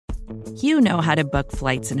You know how to book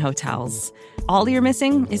flights and hotels. All you're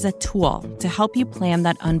missing is a tool to help you plan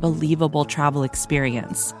that unbelievable travel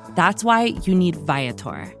experience. That's why you need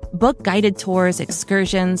Viator. Book guided tours,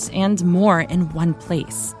 excursions, and more in one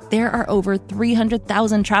place. There are over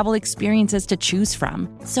 300,000 travel experiences to choose from,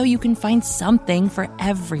 so you can find something for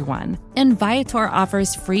everyone. And Viator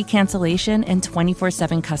offers free cancellation and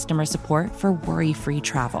 24/7 customer support for worry-free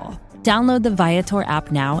travel. Download the Viator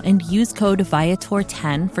app now and use code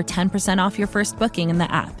Viator10 for 10% off your first booking in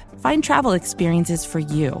the app. Find travel experiences for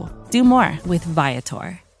you. Do more with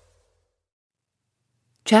Viator.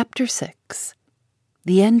 Chapter 6.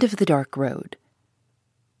 The End of the Dark Road.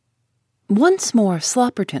 Once more,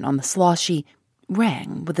 Slopperton on the Sloshy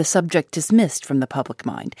rang with a subject dismissed from the public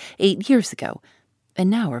mind 8 years ago, and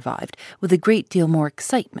now revived with a great deal more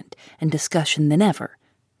excitement and discussion than ever.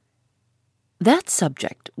 That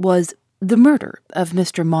subject was the murder of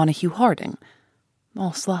Mr. Montague Harding.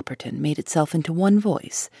 All Slopperton made itself into one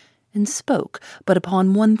voice, and spoke but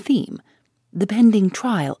upon one theme, the pending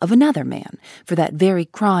trial of another man for that very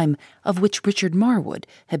crime of which Richard Marwood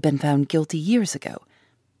had been found guilty years ago.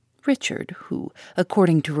 Richard, who,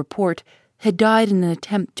 according to report, had died in an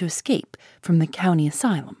attempt to escape from the county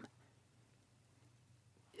asylum.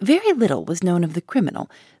 Very little was known of the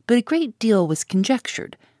criminal, but a great deal was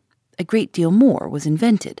conjectured. A great deal more was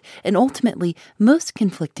invented, and ultimately most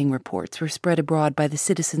conflicting reports were spread abroad by the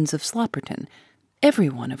citizens of Slopperton, every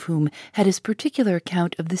one of whom had his particular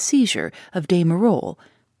account of the seizure of de Merole,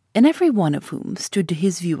 and every one of whom stood to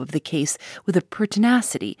his view of the case with a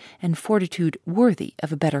pertinacity and fortitude worthy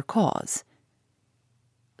of a better cause.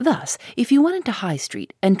 Thus, if you went into High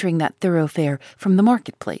Street, entering that thoroughfare from the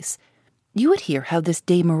marketplace, you would hear how this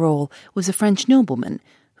de Merole was a French nobleman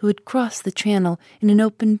who had crossed the Channel in an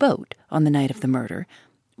open boat on the night of the murder,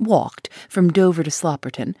 walked from Dover to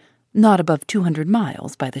Slopperton, not above 200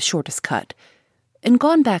 miles by the shortest cut, and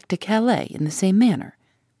gone back to Calais in the same manner.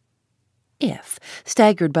 If,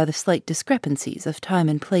 staggered by the slight discrepancies of time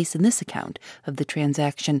and place in this account of the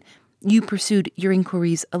transaction, you pursued your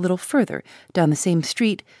inquiries a little further down the same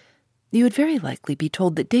street, you would very likely be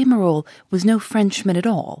told that de Merole was no Frenchman at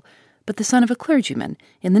all, but the son of a clergyman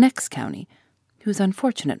in the next county, whose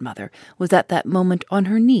unfortunate mother was at that moment on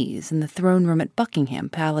her knees in the throne-room at Buckingham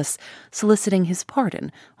Palace, soliciting his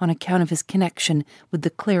pardon on account of his connection with the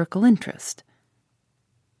clerical interest.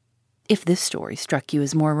 If this story struck you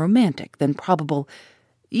as more romantic than probable,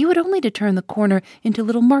 you had only to turn the corner into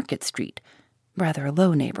Little Market Street, rather a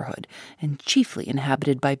low neighborhood, and chiefly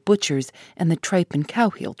inhabited by butchers and the tripe and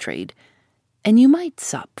cowheel trade, and you might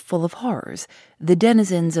sup full of horrors, the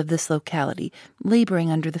denizens of this locality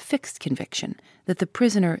laboring under the fixed conviction that the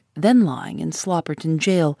prisoner then lying in Slopperton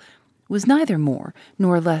jail was neither more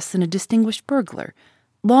nor less than a distinguished burglar,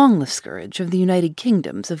 long the scourge of the United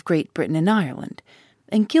Kingdoms of Great Britain and Ireland,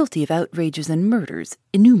 and guilty of outrages and murders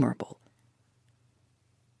innumerable.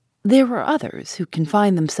 There were others who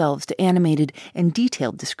confined themselves to animated and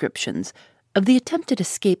detailed descriptions of the attempted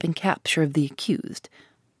escape and capture of the accused.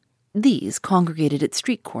 These congregated at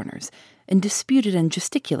street corners and disputed and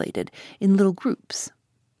gesticulated in little groups,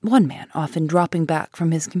 one man often dropping back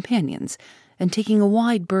from his companions and taking a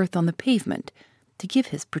wide berth on the pavement to give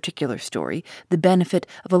his particular story the benefit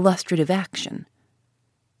of illustrative action.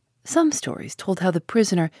 Some stories told how the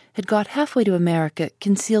prisoner had got halfway to America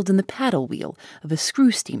concealed in the paddle wheel of a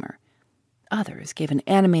screw steamer. Others gave an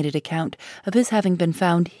animated account of his having been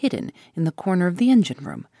found hidden in the corner of the engine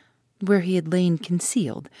room, where he had lain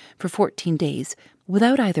concealed for 14 days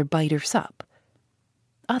without either bite or sup.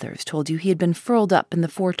 Others told you he had been furled up in the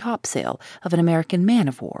foretopsail of an American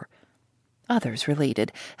man-of-war. Others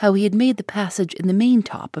related how he had made the passage in the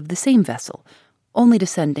maintop of the same vessel, only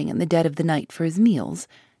descending in the dead of the night for his meals,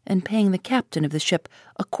 and paying the captain of the ship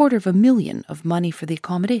 $250,000 of money for the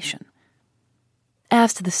accommodation.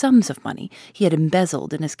 As to the sums of money he had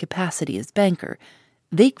embezzled in his capacity as banker,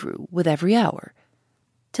 they grew with every hour,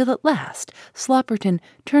 till at last Slopperton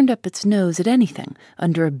turned up its nose at anything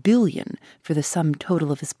under $1 billion for the sum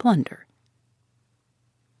total of his plunder.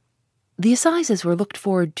 The assizes were looked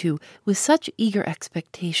forward to with such eager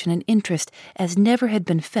expectation and interest as never had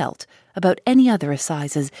been felt about any other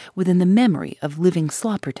assizes within the memory of living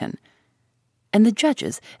Slopperton, and the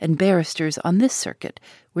judges and barristers on this circuit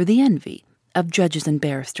were the envy of judges and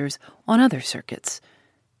barristers on other circuits,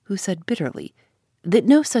 who said bitterly that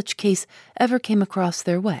no such case ever came across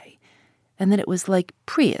their way, and that it was like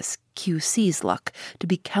Prius Q.C.'s luck to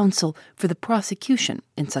be counsel for the prosecution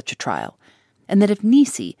in such a trial, and that if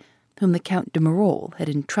Nisi, whom the Count de Merole had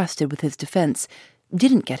entrusted with his defense,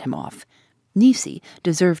 didn't get him off, Nisi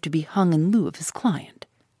deserved to be hung in lieu of his client.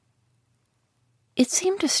 It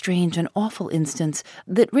seemed a strange and awful instance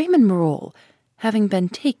that Raymond Marolles, having been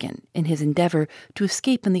taken in his endeavor to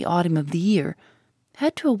escape in the autumn of the year,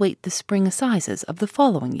 had to await the spring assizes of the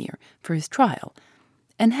following year for his trial,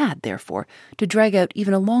 and had, therefore, to drag out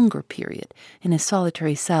even a longer period in his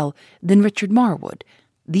solitary cell than Richard Marwood,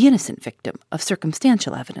 the innocent victim of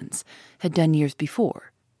circumstantial evidence, had done years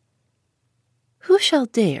before. Who shall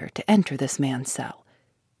dare to enter this man's cell?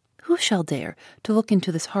 Who shall dare to look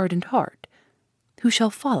into this hardened heart? Who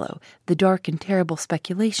shall follow the dark and terrible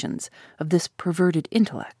speculations of this perverted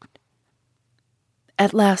intellect?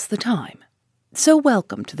 At last the time, so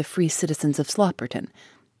welcome to the free citizens of Slopperton,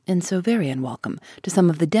 and so very unwelcome to some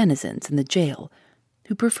of the denizens in the jail,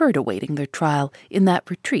 who preferred awaiting their trial in that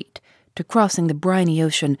retreat to crossing the briny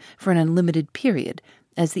ocean for an unlimited period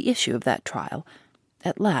as the issue of that trial,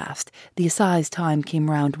 at last the assize time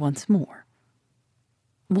came round once more.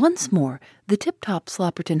 Once more, the tip-top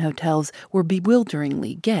Slopperton hotels were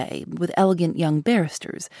bewilderingly gay with elegant young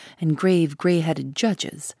barristers and grave grey-headed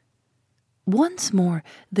judges. Once more,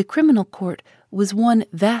 the criminal court was one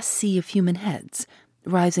vast sea of human heads,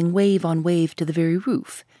 rising wave on wave to the very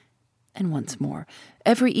roof. And once more,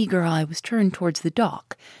 every eager eye was turned towards the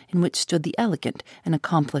dock in which stood the elegant and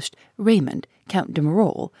accomplished Raymond, Count de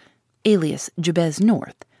Marolles, alias Jabez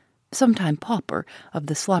North, sometime pauper of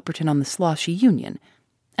the Slopperton-on-the-Sloshy Union,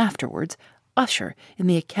 afterwards usher in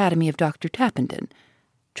the Academy of Dr. Tappenden,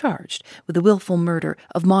 charged with the wilful murder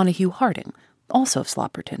of Montague Harding, also of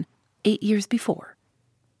Slopperton, 8 years before.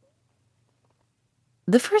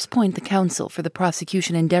 The first point the counsel for the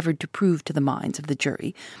prosecution endeavored to prove to the minds of the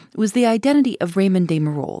jury was the identity of Raymond de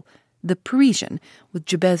Marolles, the Parisian, with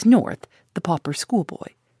Jabez North, the pauper schoolboy.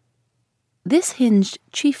 This hinged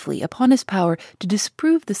chiefly upon his power to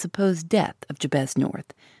disprove the supposed death of Jabez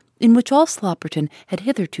North, in which all Slopperton had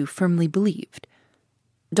hitherto firmly believed.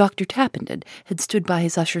 Dr. Tappenden had stood by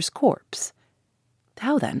his usher's corpse.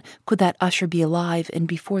 How, then, could that usher be alive and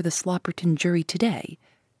before the Slopperton jury today?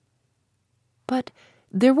 But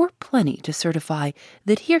there were plenty to certify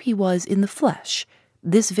that here he was in the flesh,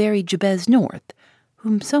 this very Jabez North,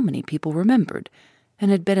 whom so many people remembered,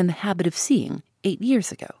 and had been in the habit of seeing 8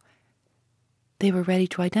 years ago. They were ready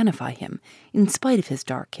to identify him, in spite of his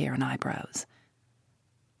dark hair and eyebrows.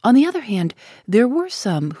 On the other hand, there were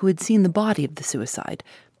some who had seen the body of the suicide,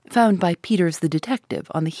 found by Peters the detective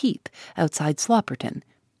on the heath outside Slopperton,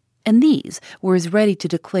 and these were as ready to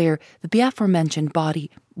declare that the aforementioned body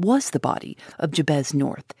was the body of Jabez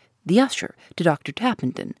North, the usher to Dr.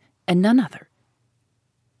 Tappenden, and none other.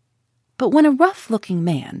 But when a rough-looking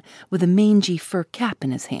man, with a mangy fur cap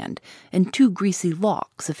in his hand, and 2 greasy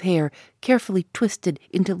locks of hair carefully twisted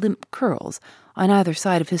into limp curls on either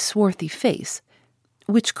side of his swarthy face,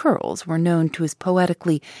 which curls were known to his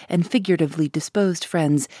poetically and figuratively disposed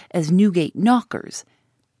friends as Newgate knockers,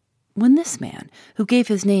 when this man, who gave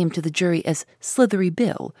his name to the jury as Slithery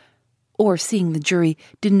Bill, or seeing the jury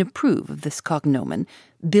didn't approve of this cognomen,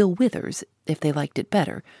 Bill Withers, if they liked it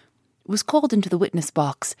better, was called into the witness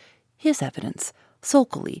box, his evidence,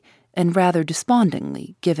 sulkily and rather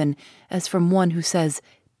despondingly given as from one who says,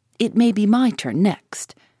 "It may be my turn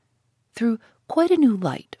next," threw quite a new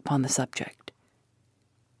light upon the subject.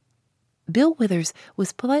 Bill Withers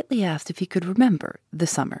was politely asked if he could remember the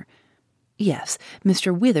summer. Yes,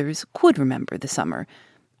 Mr. Withers could remember the summer,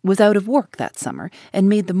 was out of work that summer, and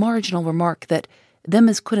made the marginal remark that them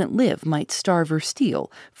as couldn't live might starve or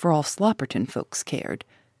steal, for all Slopperton folks cared.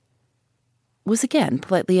 Was again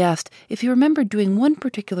politely asked if he remembered doing one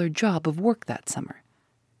particular job of work that summer.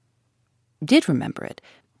 Did remember it,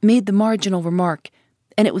 made the marginal remark,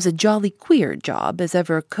 and it was a jolly queer job as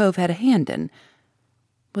ever a cove had a hand in.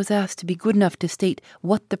 Was asked to be good enough to state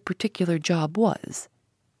what the particular job was.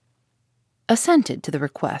 Assented to the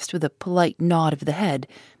request with a polite nod of the head,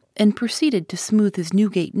 and proceeded to smooth his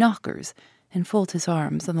Newgate knockers and fold his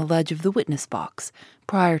arms on the ledge of the witness box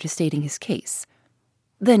prior to stating his case,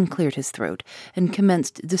 then cleared his throat and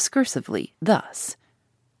commenced discursively thus.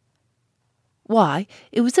 "Why,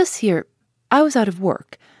 it was this here, I was out of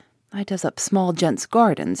work. I does up small gents'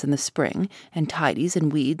 gardens in the spring, and tidies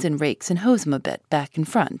and weeds and rakes and hoes 'em a bit back and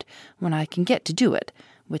front, when I can get to do it,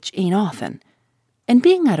 which ain't often. And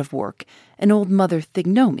being out of work, and old Mother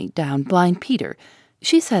Thignomy down Blind Peter,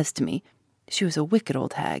 she says to me, she was a wicked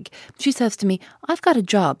old hag, she says to me, I've got a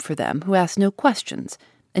job for them who ask no questions,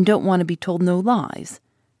 and don't want to be told no lies.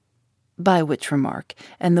 By which remark,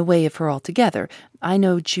 and the way of her altogether, I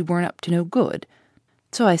knowed she weren't up to no good.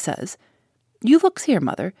 So I says, You looks here,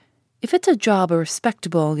 Mother, if it's a job a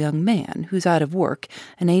respectable young man who's out of work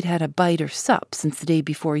and ain't had a bite or sup since the day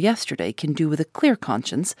before yesterday can do with a clear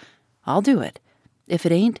conscience, I'll do it. If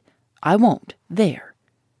it ain't, I won't. There."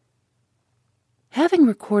 Having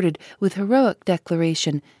recorded with heroic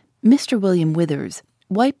declaration, Mr. William Withers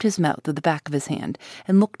wiped his mouth with the back of his hand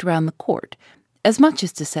and looked round the court, as much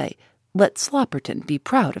as to say, let Slopperton be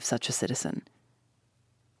proud of such a citizen.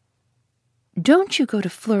 "Don't you go to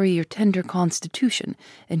flurry your tender constitution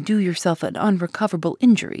and do yourself an unrecoverable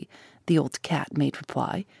injury," the old cat made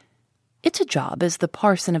reply. "It's a job as the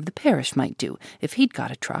parson of the parish might do if he'd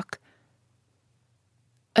got a truck."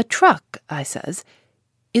 "A truck," I says.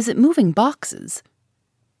 "Is it moving boxes?"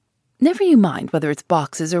 "Never you mind whether it's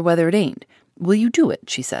boxes or whether it ain't. Will you do it?"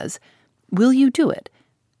 she says. "Will you do it?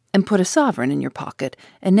 And put a sovereign in your pocket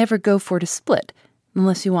and never go for to split,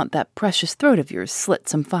 unless you want that precious throat of yours slit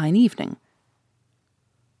some fine evening."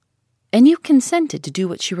 "And you consented to do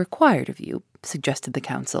what she required of you," suggested the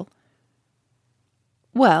counsel.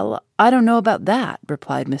 "Well, I don't know about that,"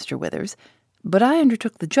 replied Mr. Withers, "but I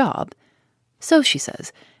undertook the job. So," she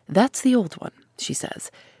says, "that's the old one," she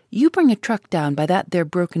says. "You bring a truck down by that there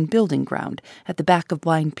broken building ground at the back of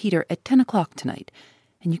Blind Peter at 10 o'clock tonight,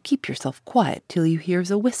 and you keep yourself quiet till you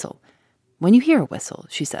hears a whistle. When you hear a whistle,"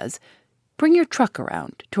 she says, "bring your truck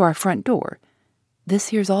around to our front door. This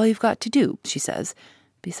here's all you've got to do," she says,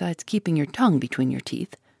 "besides keeping your tongue between your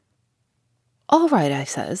teeth." "All right," I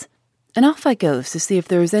says, and off I goes to see if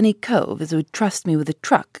there was any cove as would trust me with a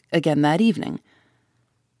truck again that evening.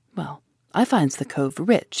 Well, I finds the cove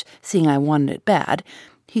rich, seeing I wanted it bad.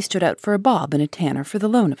 He stood out for a bob and a tanner for the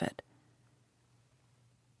loan of it.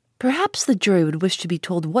 Perhaps the jury would wish to be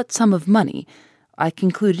told what sum of money, I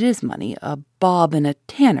conclude it is money, a bob and a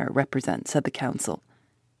tanner represent, said the counsel.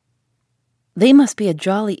 "They must be a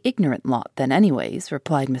jolly ignorant lot then anyways,"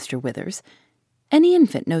 replied Mr. Withers. "Any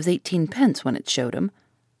infant knows 18 pence when it's showed 'em."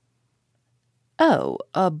 "Oh,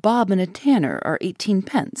 a bob and a tanner are 18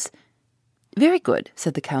 pence. Very good,"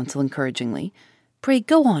 said the counsel encouragingly. "Pray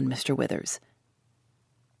go on, Mr. Withers."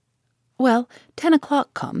 "Well, 10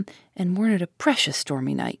 o'clock come, and we're at a precious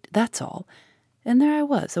stormy night, that's all. And there I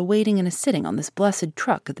was, a-waiting and a-sitting on this blessed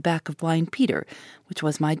truck at the back of Blind Peter, which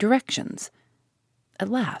was my directions. At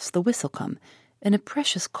last the whistle come, and a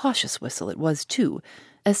precious cautious whistle it was too,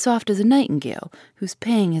 as soft as a nightingale who's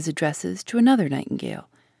paying his addresses to another nightingale.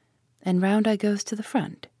 And round I goes to the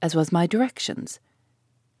front, as was my directions.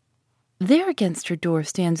 There against her door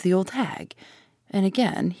stands the old hag, and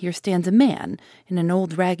again here stands a man in an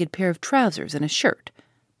old ragged pair of trousers and a shirt.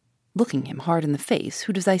 Looking him hard in the face,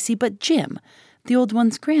 who does I see but Jim, the old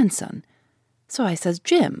one's grandson. So I says,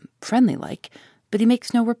 'Jim,' friendly-like, but he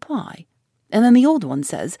makes no reply. And then the old one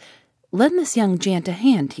says, 'Lend this young jant a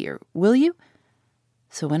hand here, will you?'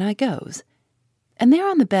 So when I goes, and there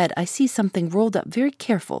on the bed I see something rolled up very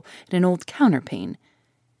careful in an old counterpane.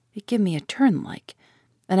 It give me a turn like,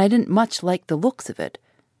 and I didn't much like the looks of it.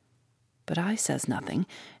 But I says nothing,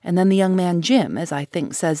 and then the young man Jim, as I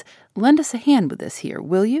think, says, 'Lend us a hand with this here,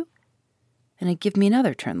 will you?' And it give me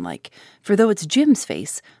another turn like, for though it's Jim's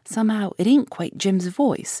face, somehow it ain't quite Jim's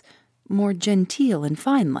voice, more genteel and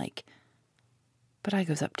fine-like. But I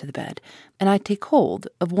goes up to the bed, and I take hold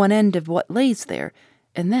of one end of what lays there,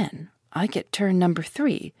 and then I get turn number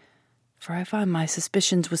 3, for I find my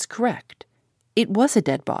suspicions was correct. It was a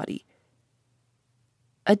dead body."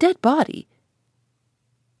 "A dead body?"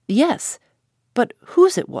 "Yes, but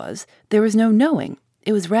whose it was, there was no knowing.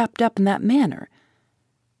 It was wrapped up in that manner.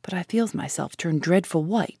 But I feels myself turn dreadful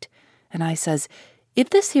white, and I says, 'If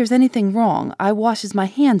this here's anything wrong, I washes my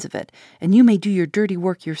hands of it, and you may do your dirty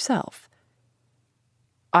work yourself.'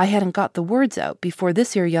 I hadn't got the words out before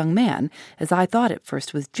this here young man, as I thought at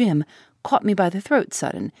first was Jim, caught me by the throat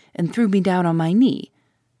sudden and threw me down on my knee.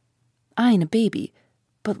 I ain't a baby,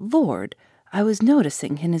 but Lord, I was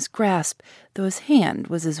noticing in his grasp, though his hand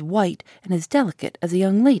was as white and as delicate as a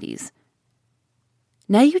young lady's.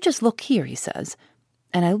 'Now you just look here,' he says,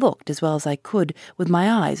 and I looked as well as I could with my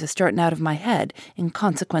eyes a-starting out of my head in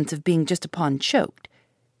consequence of being just upon choked.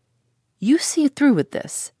 'You see through with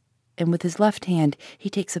this,' and with his left hand he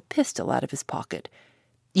takes a pistol out of his pocket.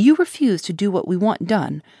 'You refuse to do what we want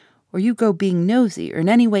done, or you go being nosy or in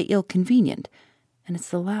any way ill-convenient, and it's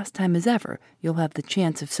the last time as ever you'll have the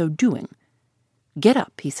chance of so doing. Get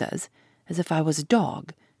up,' he says, as if I was a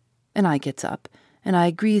dog, and I gets up, and I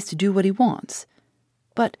agrees to do what he wants.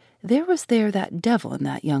 But there was that devil in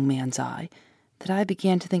that young man's eye, that I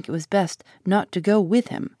began to think it was best not to go with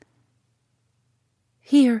him."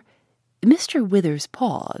 Here Mr. Withers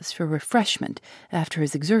paused for refreshment after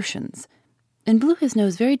his exertions, and blew his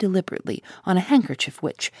nose very deliberately on a handkerchief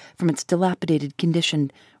which, from its dilapidated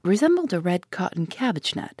condition, resembled a red cotton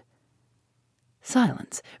cabbage net.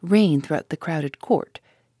 Silence reigned throughout the crowded court,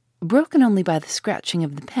 broken only by the scratching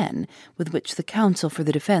of the pen with which the counsel for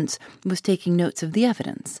the defense was taking notes of the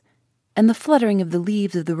evidence, and the fluttering of the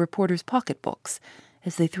leaves of the reporters' pocketbooks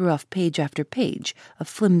as they threw off page after page of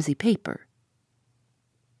flimsy paper.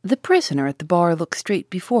 The prisoner at the bar looked straight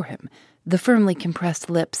before him. The firmly compressed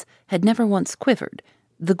lips had never once quivered.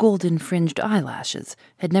 The golden-fringed eyelashes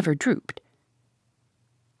had never drooped.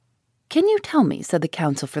 "Can you tell me," said the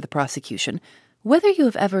counsel for the prosecution, "whether you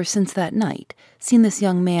have ever since that night seen this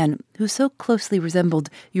young man who so closely resembled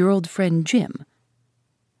your old friend Jim?"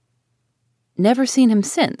 "Never seen him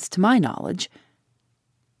since, to my knowledge."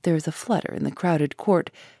 There was a flutter in the crowded court,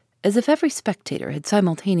 as if every spectator had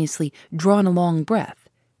simultaneously drawn a long breath.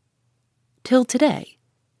 "Till today."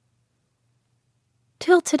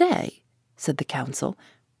 "Till today," said the counsel.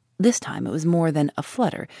 This time it was more than a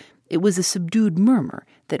flutter. It was a subdued murmur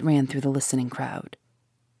that ran through the listening crowd.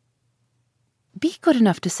 "Be good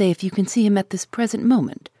enough to say if you can see him at this present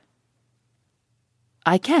moment."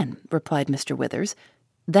 "I can," replied Mr. Withers.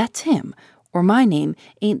 "That's him, or my name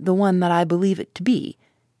ain't the one that I believe it to be,"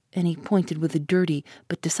 and he pointed with a dirty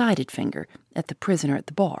but decided finger at the prisoner at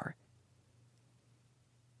the bar.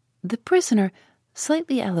 The prisoner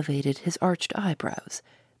slightly elevated his arched eyebrows,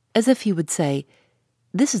 as if he would say,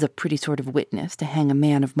 "This is a pretty sort of witness to hang a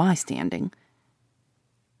man of my standing."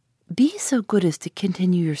 "Be so good as to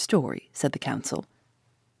continue your story," said the counsel.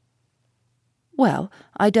 "Well,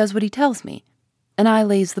 I does what he tells me, and I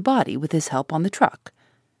lays the body with his help on the truck.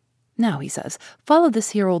 Now," he says, "follow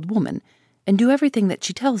this here old woman, and do everything that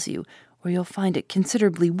she tells you, or you'll find it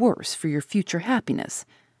considerably worse for your future happiness."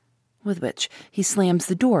 With which he slams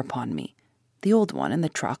the door upon me, the old one in the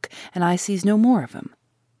truck, and I sees no more of him.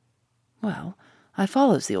 Well, I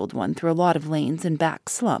follows the old one through a lot of lanes and back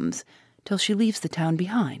slums, till she leaves the town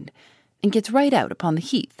behind, and gets right out upon the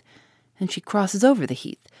heath, and she crosses over the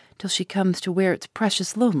heath till she comes to where it's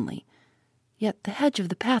precious lonely, yet the hedge of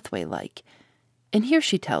the pathway like, and here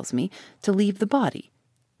she tells me to leave the body,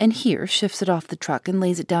 and here shifts it off the truck and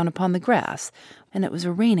lays it down upon the grass, and it was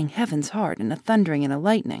a raining heavens hard and a thundering and a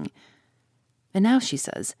lightning. And now she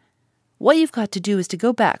says, "What you've got to do is to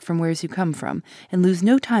go back from where's you come from, and lose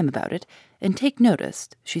no time about it, and take notice,"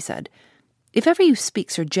 she said, "if ever you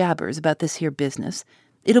speaks or jabbers about this here business,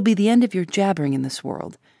 it'll be the end of your jabbering in this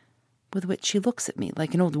world." With which she looks at me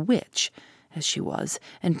like an old witch, as she was,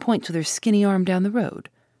 and points with her skinny arm down the road.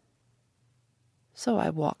 So I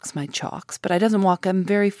walks my chalks, but I doesn't walk 'em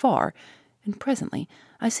very far, and presently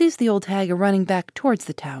I sees the old hag a-running back towards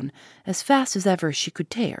the town, as fast as ever she could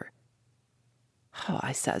tear. "Oh,"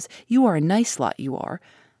 I says, "you are a nice lot, you are,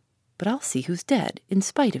 but I'll see who's dead, in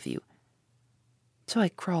spite of you." So I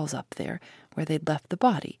crawls up there, where they'd left the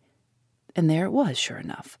body, and there it was, sure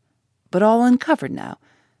enough, but all uncovered now,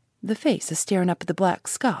 the face a-staring up at the black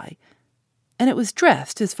sky, and it was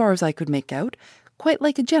dressed, as far as I could make out, quite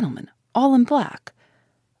like a gentleman, all in black,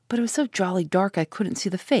 but it was so jolly dark I couldn't see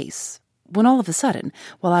the face, when all of a sudden,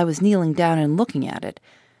 while I was kneeling down and looking at it,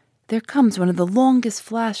 there comes one of the longest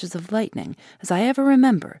flashes of lightning as I ever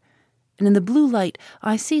remember, and in the blue light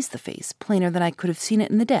I sees the face plainer than I could have seen it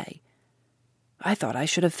in the day. I thought I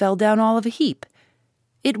should have fell down all of a heap.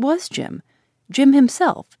 It was Jim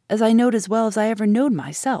himself, as I knowed as well as I ever knowed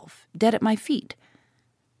myself, dead at my feet.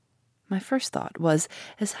 My first thought was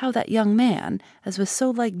as how that young man, as was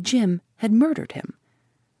so like Jim, had murdered him.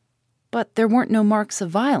 But there weren't no marks of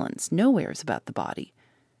violence nowheres about the body.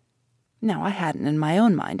 Now, I hadn't in my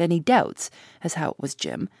own mind any doubts as how it was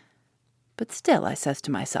Jim. But still, I says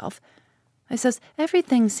to myself,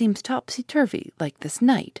 everything seems topsy-turvy like this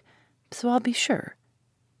night, so I'll be sure.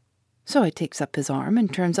 So I takes up his arm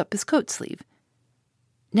and turns up his coat sleeve.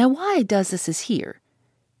 Now, why I does this is here.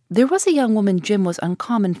 There was a young woman Jim was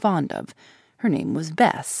uncommon fond of. Her name was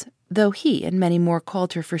Bess, though he and many more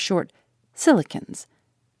called her for short Silikins.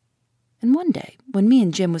 And one day, when me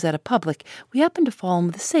and Jim was at a public, we happened to fall in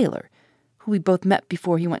with a sailor, who we both met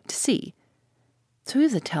before he went to sea. So he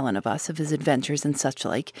was a-telling of us of his adventures and such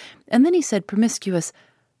like, and then he said promiscuous,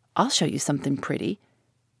 "I'll show you something pretty."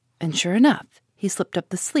 And sure enough, he slipped up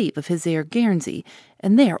the sleeve of his air Guernsey,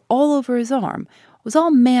 and there, all over his arm, was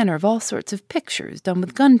all manner of all sorts of pictures done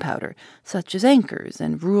with gunpowder, such as anchors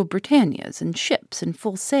and Rule Britannias and ships in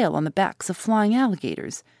full sail on the backs of flying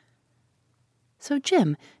alligators. So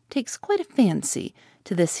Jim takes quite a fancy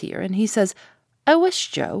to this here, and he says, "I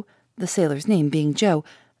wish, Joe," the sailor's name being Joe,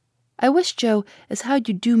 "I wish, Joe, as how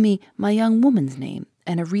you'd do me my young woman's name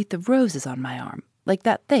and a wreath of roses on my arm, like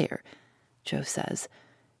that there," Joe says.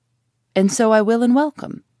 "And so I will and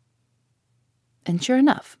welcome." And sure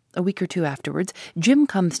enough, a week or two afterwards, Jim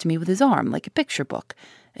comes to me with his arm like a picture book,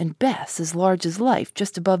 and Bess as large as life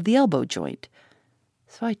just above the elbow joint.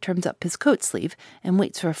 So I turns up his coat sleeve and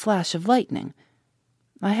waits for a flash of lightning.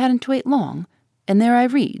 I hadn't to wait long, and there I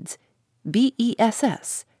reads,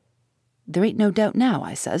 B-E-S-S. There ain't no doubt now,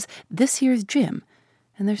 I says, this here's Jim,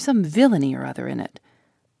 and there's some villainy or other in it.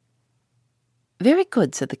 Very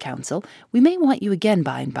good, said the counsel. We may want you again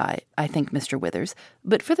by and by, I think, Mr. Withers,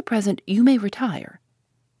 but for the present you may retire.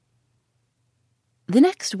 The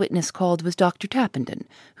next witness called was Dr. Tappenden,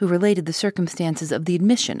 who related the circumstances of the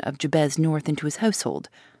admission of Jabez North into his household,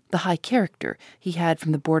 the high character he had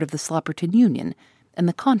from the board of the Slopperton Union, and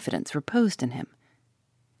the confidence reposed in him.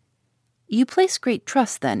 You place great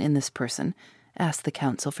trust, then, in this person? Asked the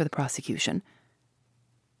counsel for the prosecution.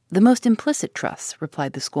 The most implicit trust,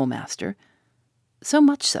 replied the schoolmaster. So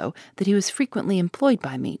much so that he was frequently employed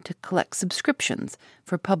by me to collect subscriptions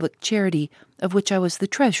for public charity of which I was the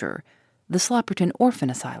treasurer, the Slopperton Orphan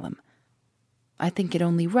Asylum. I think it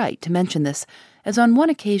only right to mention this, as on one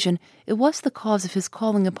occasion it was the cause of his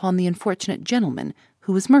calling upon the unfortunate gentleman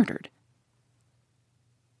who was murdered.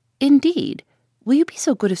 Indeed, will you be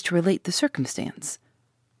so good as to relate the circumstance?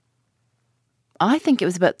 I think it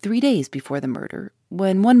was about 3 days before the murder,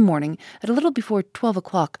 when one morning, at a little before 12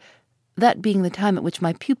 o'clock, that being the time at which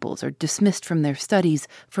my pupils are dismissed from their studies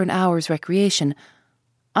for an hour's recreation,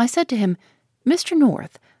 I said to him, Mr.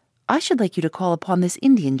 North, I should like you to call upon this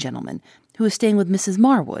Indian gentleman who is staying with Mrs.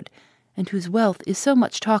 Marwood, and whose wealth is so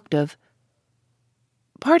much talked of.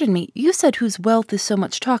 Pardon me, you said whose wealth is so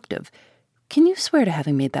much talked of. Can you swear to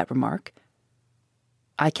having made that remark?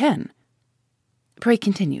 I can. Pray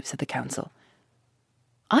continue, said the counsel.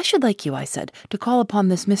 I should like you, I said, to call upon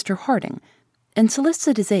this Mr. Harding, and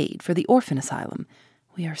solicit his aid for the orphan asylum.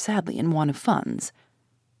 We are sadly in want of funds.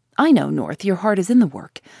 I know, North, your heart is in the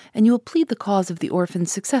work, and you will plead the cause of the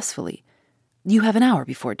orphans successfully. You have an hour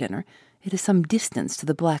before dinner. It is some distance to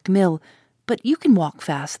the Black Mill, but you can walk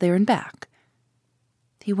fast there and back.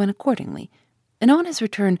 He went accordingly, and on his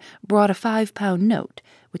return brought a £5 note,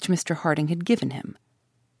 which Mr. Harding had given him.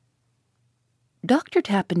 Dr.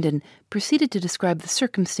 Tappenden proceeded to describe the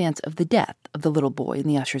circumstance of the death of the little boy in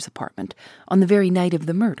the usher's apartment on the very night of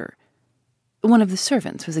the murder. One of the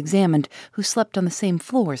servants was examined who slept on the same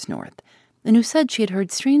floor as North, and who said she had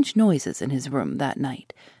heard strange noises in his room that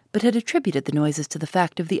night, but had attributed the noises to the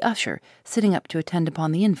fact of the usher sitting up to attend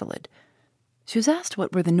upon the invalid. She was asked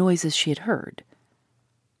what were the noises she had heard.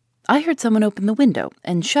 I heard someone open the window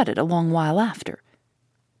and shut it a long while after.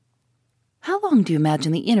 How long do you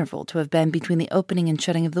imagine the interval to have been between the opening and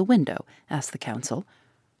shutting of the window? Asked the counsel.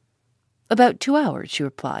 About 2 hours, she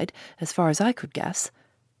replied, as far as I could guess.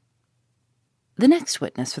 The next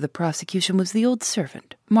witness for the prosecution was the old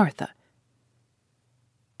servant, Martha.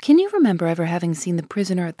 Can you remember ever having seen the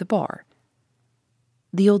prisoner at the bar?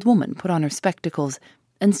 The old woman put on her spectacles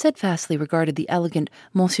and steadfastly regarded the elegant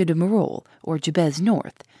Monsieur de Marolles, or Jabez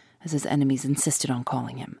North, as his enemies insisted on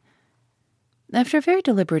calling him. After a very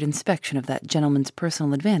deliberate inspection of that gentleman's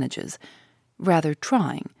personal advantages, rather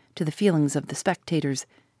trying to the feelings of the spectators,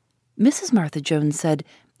 Mrs. Martha Jones said,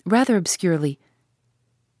 rather obscurely,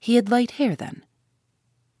 "He had light hair, then."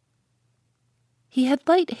 "He had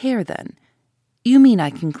light hair, then. You mean,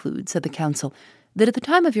 I conclude," said the counsel, "that at the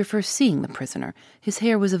time of your first seeing the prisoner, his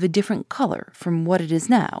hair was of a different color from what it is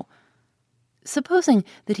now. Supposing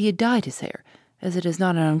that he had dyed his hair, as it is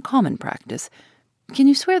not an uncommon practice, can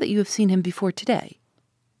you swear that you have seen him before today?"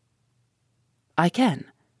 "I can."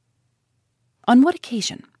 "On what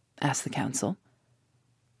occasion?" asked the counsel.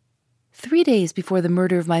 3 days before the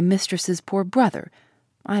murder of my mistress's poor brother.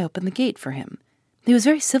 I opened the gate for him. He was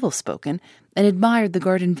very civil-spoken, and admired the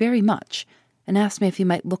garden very much, and asked me if he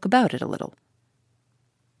might look about it a little."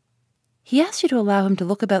 "He asked you to allow him to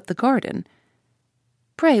look about the garden?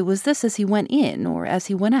 Pray, was this as he went in, or as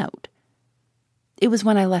he went out?" "It was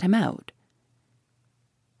when I let him out."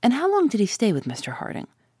 "And how long did he stay with Mr. Harding?"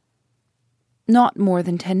 "Not more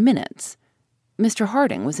than 10 minutes. Mr.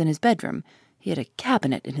 Harding was in his bedroom. He had a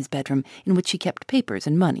cabinet in his bedroom in which he kept papers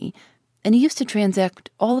and money, and he used to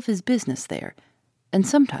transact all of his business there, and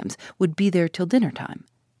sometimes would be there till dinner-time."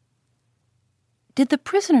 "Did the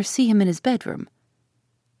prisoner see him in his bedroom?"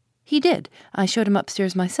 "He did. I showed him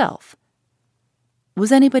upstairs myself."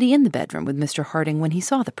 "Was anybody in the bedroom with Mr. Harding when he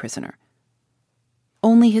saw the prisoner?"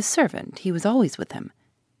 "Only his servant. He was always with him."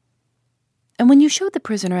 "And when you showed the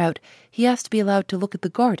prisoner out, he asked to be allowed to look at the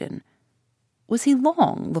garden. Was he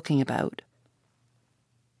long looking about?"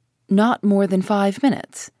 "Not more than 5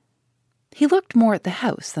 minutes. He looked more at the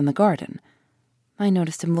house than the garden. I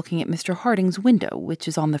noticed him looking at Mr. Harding's window, which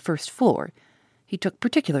is on the first floor. He took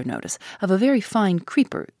particular notice of a very fine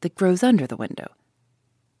creeper that grows under the window."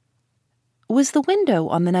 "Was the window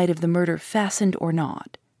on the night of the murder fastened or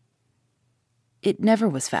not?" It never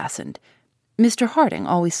was fastened. Mr. Harding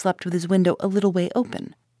always slept with his window a little way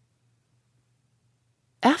open.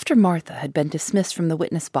 After Martha had been dismissed from the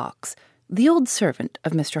witness box, the old servant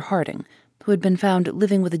of Mr. Harding, who had been found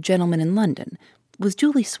living with a gentleman in London, was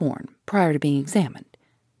duly sworn prior to being examined.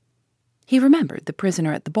 He remembered the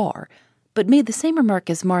prisoner at the bar, but made the same remark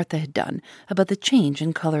as Martha had done about the change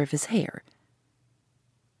in color of his hair.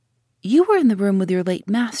 "You were in the room with your late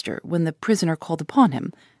master when the prisoner called upon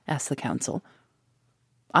him?" asked the counsel.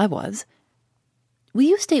 "I was." "Will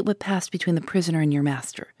you state what passed between the prisoner and your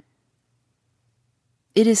master?"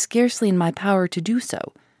 "It is scarcely in my power to do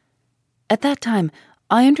so. At that time,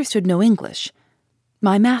 I understood no English.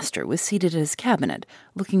 My master was seated at his cabinet,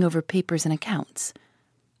 looking over papers and accounts.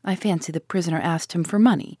 I fancy the prisoner asked him for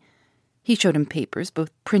money. He showed him papers,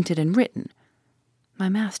 both printed and written. My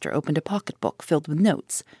master opened a pocketbook filled with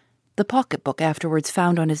notes. The pocketbook afterwards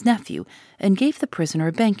found on his nephew, and gave the prisoner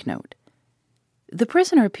a banknote. The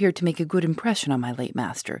prisoner appeared to make a good impression on my late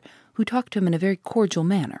master, who talked to him in a very cordial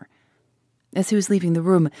manner. As he was leaving the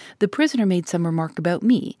room, the prisoner made some remark about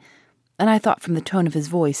me, and I thought from the tone of his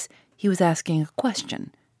voice he was asking a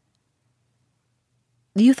question."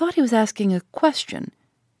 "You thought he was asking a question?"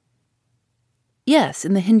 "Yes,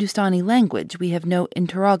 in the Hindustani language we have no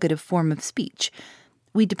interrogative form of speech.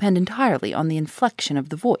 We depend entirely on the inflection of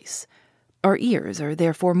the voice. Our ears are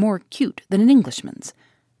therefore more acute than an Englishman's.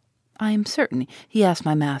 I am certain he asked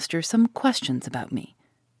my master some questions about me."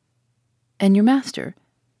 "And your master?"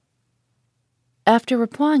 "After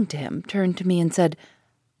replying to him, turned to me and said,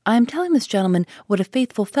 'I am telling this gentleman what a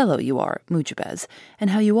faithful fellow you are, Mujibez, and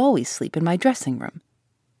how you always sleep in my dressing-room.'"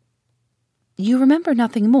 "You remember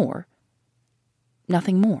nothing more?"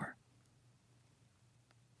 "Nothing more."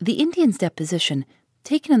 The Indian's deposition,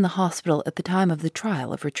 taken in the hospital at the time of the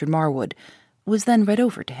trial of Richard Marwood, was then read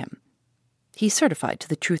over to him. He certified to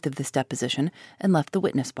the truth of this deposition and left the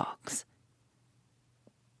witness box.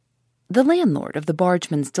 The landlord of the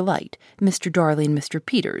Bargeman's Delight, Mr. Darley and Mr.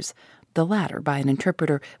 Peters, the latter by an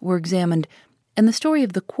interpreter, were examined, and the story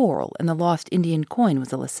of the quarrel and the lost Indian coin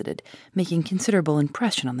was elicited, making considerable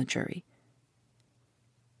impression on the jury.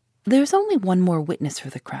 There is only one more witness for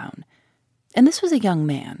the Crown, and this was a young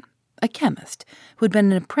man, a chemist, who had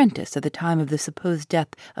been an apprentice at the time of the supposed death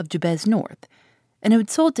of Jabez North, and who had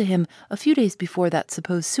sold to him, a few days before that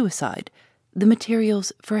supposed suicide, the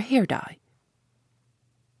materials for a hair dye.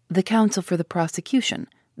 The counsel for the prosecution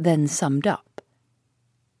then summed up.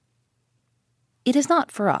 "It is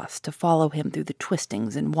not for us to follow him through the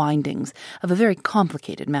twistings and windings of a very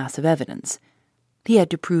complicated mass of evidence. He had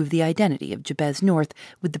to prove the identity of Jabez North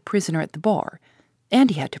with the prisoner at the bar,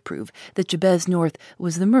 and he had to prove that Jabez North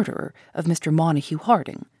was the murderer of Mr. Montague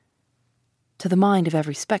Harding. To the mind of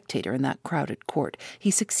every spectator in that crowded court,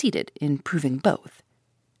 he succeeded in proving both.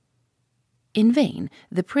 In vain,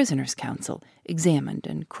 the prisoner's counsel examined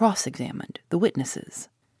and cross-examined the witnesses.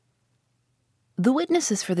 The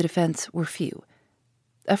witnesses for the defense were few.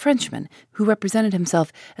 A Frenchman, who represented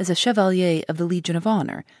himself as a Chevalier of the Legion of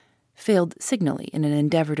Honor, failed signally in an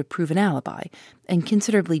endeavor to prove an alibi, and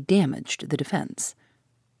considerably damaged the defense.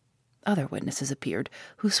 Other witnesses appeared,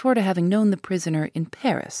 who swore to having known the prisoner in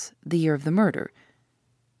Paris the year of the murder.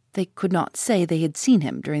 They could not say they had seen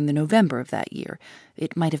him during the November of that year.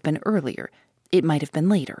 It might have been earlier. It might have been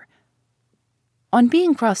later. On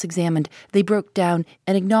being cross-examined, they broke down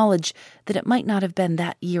and acknowledged that it might not have been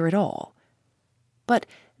that year at all. But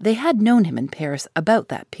they had known him in Paris about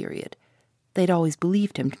that period. They had always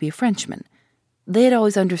believed him to be a Frenchman. They had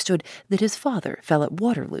always understood that his father fell at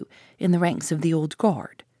Waterloo in the ranks of the Old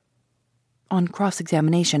Guard. On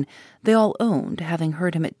cross-examination, they all owned having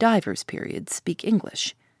heard him at divers periods speak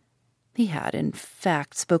English. He had, in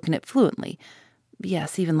fact, spoken it fluently,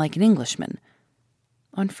 yes, even like an Englishman.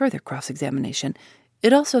 On further cross-examination,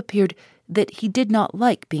 it also appeared that he did not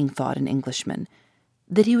like being thought an Englishman,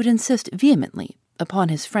 that he would insist vehemently upon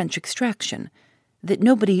his French extraction, that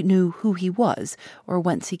nobody knew who he was or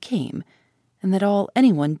whence he came, and that all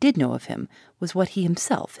anyone did know of him was what he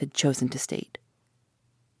himself had chosen to state.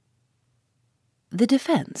 The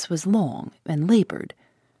defense was long and labored.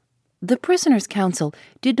 The prisoner's counsel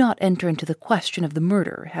did not enter into the question of the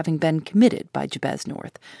murder having been committed by Jabez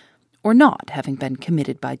North, or not having been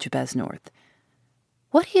committed by Jabez North.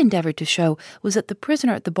 What he endeavored to show was that the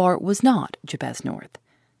prisoner at the bar was not Jabez North,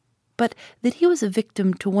 but that he was a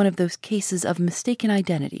victim to one of those cases of mistaken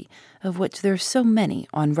identity of which there are so many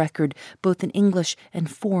on record both in English and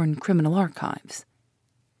foreign criminal archives.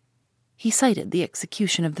 He cited the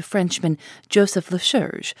execution of the Frenchman Joseph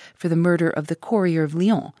Lesurge for the murder of the courier of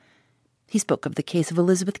Lyons. He spoke of the case of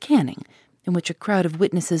Elizabeth Canning, in which a crowd of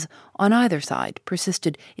witnesses on either side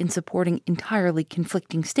persisted in supporting entirely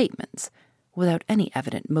conflicting statements, without any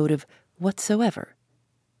evident motive whatsoever.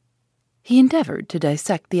 He endeavored to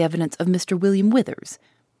dissect the evidence of Mr. William Withers.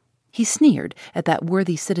 He sneered at that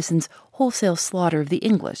worthy citizen's wholesale slaughter of the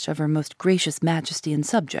English of her most gracious majesty and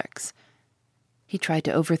subjects. He tried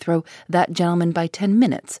to overthrow that gentleman by 10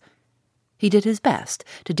 minutes. He did his best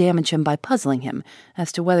to damage him by puzzling him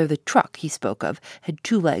as to whether the truck he spoke of had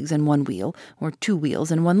 2 legs and 1 wheel, or 2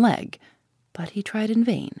 wheels and 1 leg, but he tried in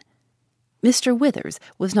vain. Mr. Withers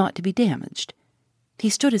was not to be damaged. He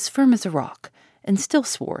stood as firm as a rock, and still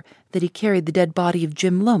swore that he carried the dead body of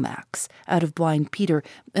Jim Lomax out of Blind Peter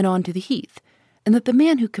and on to the heath, and that the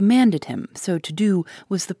man who commanded him so to do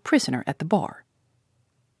was the prisoner at the bar.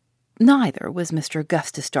 Neither was Mr.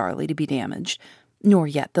 Augustus Darley to be damaged, nor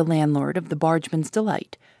yet the landlord of the Bargeman's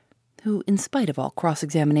Delight, who, in spite of all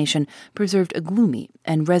cross-examination, preserved a gloomy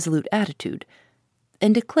and resolute attitude,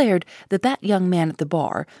 and declared that that young man at the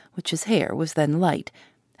bar, which his hair was then light,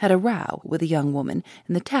 had a row with a young woman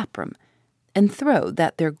in the tap-room, and throwed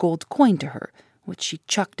that there gold coin to her, which she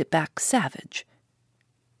chucked it back savage.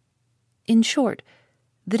 In short,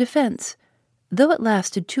 the defense, though it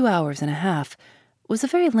lasted 2 hours and a half, was a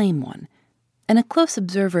very lame one, and a close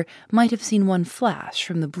observer might have seen one flash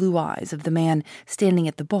from the blue eyes of the man standing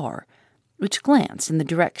at the bar, which glanced in the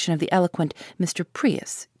direction of the eloquent Mr.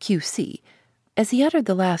 Prius, Q.C., as he uttered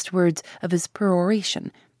the last words of his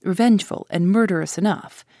peroration, revengeful and murderous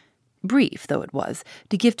enough, brief though it was,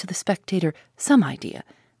 to give to the spectator some idea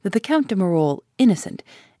that the Count de Marolles, innocent,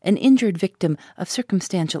 an injured victim of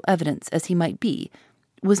circumstantial evidence as he might be,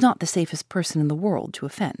 was not the safest person in the world to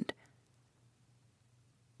offend.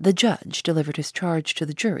 The judge delivered his charge to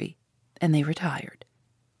the jury, and they retired.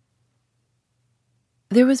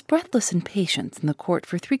 There was breathless impatience in the court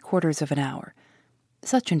for 3/4 of an hour,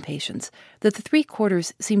 such impatience that the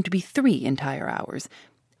 3/4 seemed to be 3 entire hours,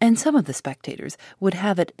 and some of the spectators would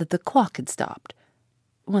have it that the clock had stopped.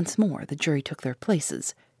 Once more the jury took their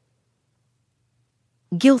places.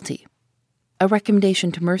 Guilty. A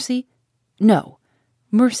recommendation to mercy? No.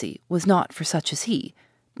 Mercy was not for such as he,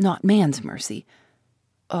 not man's mercy.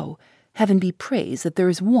 Oh, heaven be praised that there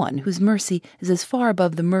is one whose mercy is as far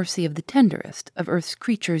above the mercy of the tenderest of earth's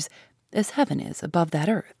creatures as heaven is above that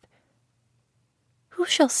earth. Who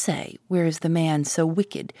shall say where is the man so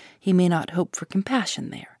wicked he may not hope for compassion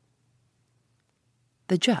there?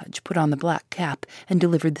 The judge put on the black cap and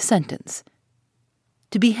delivered the sentence.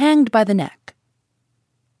 To be hanged by the neck.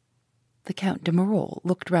 The Count de Marolles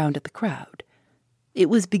looked round at the crowd. It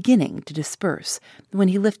was beginning to disperse when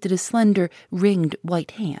he lifted his slender, ringed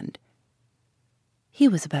white hand. He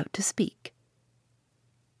was about to speak.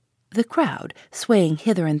 The crowd, swaying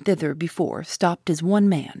hither and thither before, stopped as one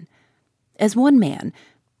man. As one man,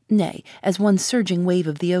 nay, as one surging wave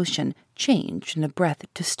of the ocean, changed in a breath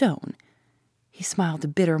to stone. He smiled a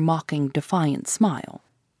bitter, mocking, defiant smile.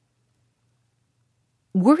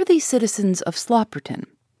 "Worthy citizens of Slopperton,"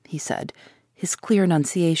 he said, his clear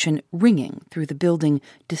enunciation ringing through the building,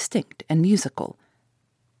 distinct and musical,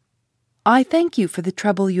 "I thank you for the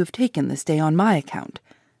trouble you have taken this day on my account.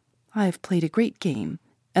 I have played a great game,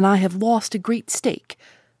 and I have lost a great stake.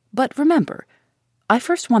 But remember, I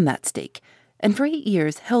first won that stake, and for 8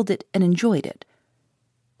 years held it and enjoyed it.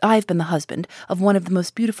 I have been the husband of one of the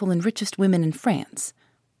most beautiful and richest women in France.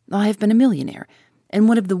 I have been a millionaire, and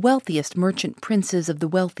one of the wealthiest merchant princes of the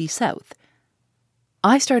wealthy South.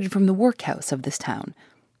 I started from the workhouse of this town.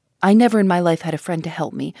 I never in my life had a friend to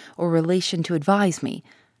help me or a relation to advise me.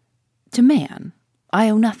 To man, I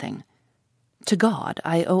owe nothing. To God,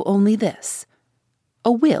 I owe only this: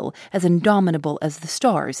 a will as indomitable as the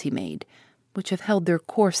stars he made, which have held their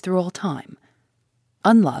course through all time.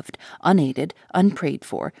 Unloved, unaided, unprayed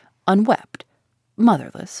for, unwept,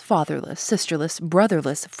 motherless, fatherless, sisterless,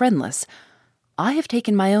 brotherless, friendless, I have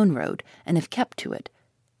taken my own road and have kept to it,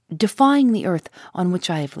 defying the earth on which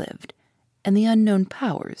I have lived, and the unknown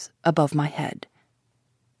powers above my head.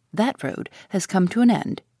 That road has come to an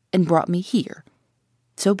end and brought me here.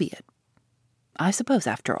 So be it. I suppose,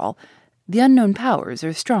 after all, the unknown powers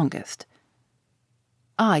are strongest.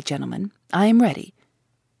 Aye, gentlemen, I am ready."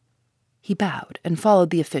 He bowed and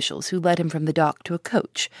followed the officials who led him from the dock to a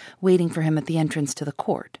coach waiting for him at the entrance to the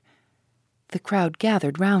court. The crowd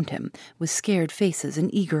gathered round him with scared faces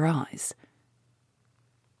and eager eyes.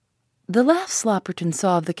 The last Slopperton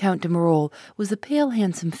saw of the Count de Marolles was the pale,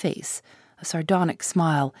 handsome face, a sardonic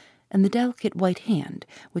smile, and the delicate white hand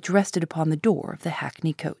which rested upon the door of the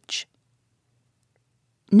hackney coach.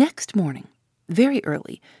 Next morning, very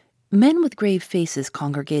early, men with grave faces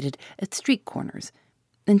congregated at street corners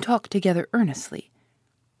and talked together earnestly.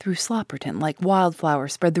 Through Slopperton, like wildflower,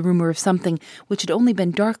 spread the rumor of something which had only been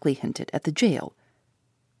darkly hinted at the jail.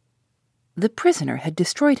 The prisoner had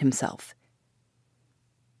destroyed himself.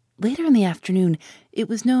 Later in the afternoon, it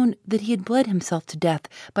was known that he had bled himself to death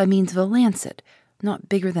by means of a lancet, not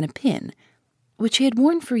bigger than a pin, which he had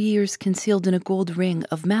worn for years concealed in a gold ring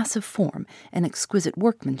of massive form and exquisite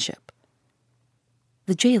workmanship.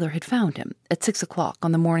 The jailer had found him at 6 o'clock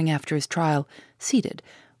on the morning after his trial, seated,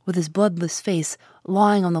 with his bloodless face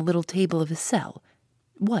lying on the little table of his cell,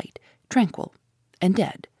 white, tranquil, and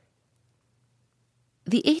dead.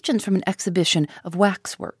 The agents from an exhibition of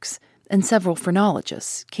waxworks and several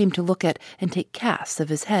phrenologists came to look at and take casts of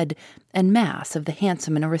his head and mass of the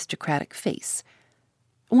handsome and aristocratic face.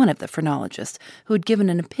 One of the phrenologists, who had given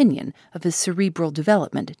an opinion of his cerebral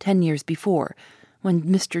development 10 years before, when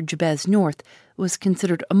Mr. Jabez North was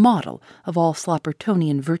considered a model of all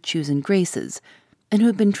Sloppertonian virtues and graces, and who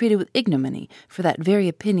had been treated with ignominy for that very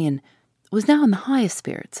opinion, was now in the highest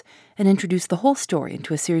spirits, and introduced the whole story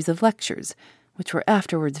into a series of lectures, which were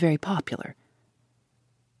afterwards very popular.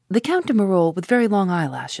 The Count de Marolles, with very long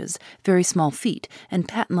eyelashes, very small feet, and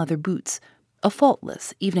patent-leather boots, a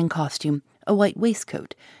faultless evening costume, a white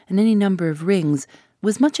waistcoat, and any number of rings,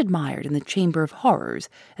 was much admired in the Chamber of Horrors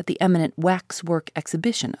at the eminent waxwork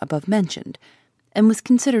exhibition above mentioned, and was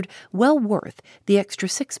considered well worth the extra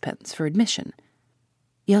 6pence for admission.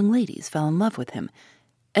 Young ladies fell in love with him,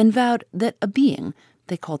 and vowed that a being,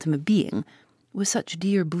 they called him a being, with such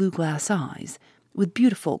dear blue-glass eyes, with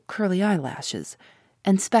beautiful curly eyelashes,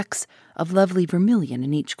 and specks of lovely vermilion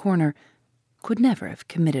in each corner, could never have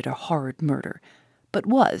committed a horrid murder, but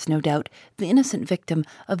was, no doubt, the innocent victim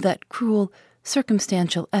of that cruel,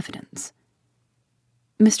 circumstantial evidence.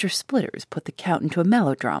 Mr. Splitters put the Count into a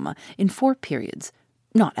melodrama in 4 periods,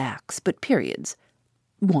 not acts, but periods.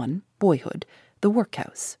 1. Boyhood, the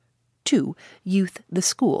workhouse. 2. Youth, the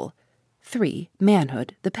school. 3.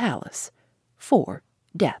 Manhood, the palace. 4.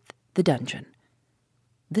 Death, the dungeon.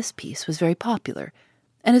 This piece was very popular,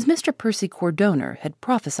 and as Mr. Percy Cordonner had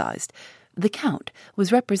prophesied, the Count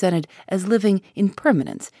was represented as living in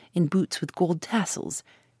permanence in boots with gold tassels,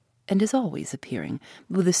 and as always appearing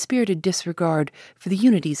with a spirited disregard for the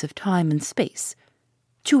unities of time and space,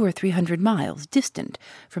 200 or 300 miles distant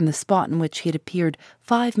from the spot in which he had appeared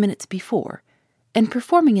 5 minutes before, and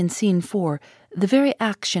performing in Scene 4 the very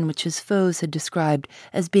action which his foes had described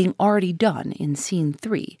as being already done in Scene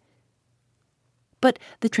 3. But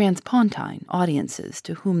the transpontine audiences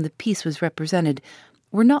to whom the piece was represented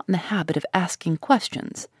were not in the habit of asking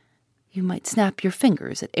questions. You might snap your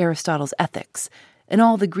fingers at Aristotle's Ethics, and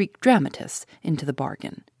all the Greek dramatists into the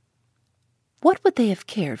bargain. What would they have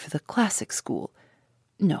cared for the classic school?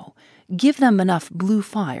 No, give them enough blue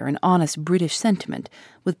fire and honest British sentiment,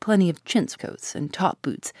 with plenty of chintz coats and top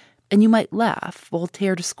boots, and you might laugh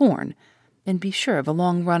Voltaire to scorn, and be sure of a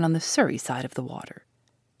long run on the Surrey side of the water.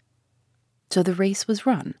 So the race was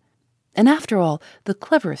run, and after all, the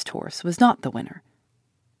cleverest horse was not the winner.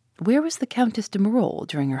 Where was the Countess de Marolles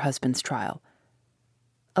during her husband's trial?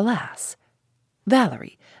 Alas,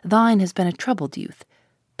 Valerie, thine has been a troubled youth,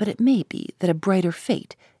 but it may be that a brighter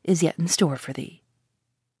fate is yet in store for thee.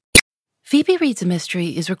 Phoebe Reads a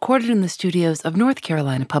Mystery is recorded in the studios of North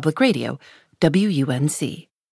Carolina Public Radio, WUNC.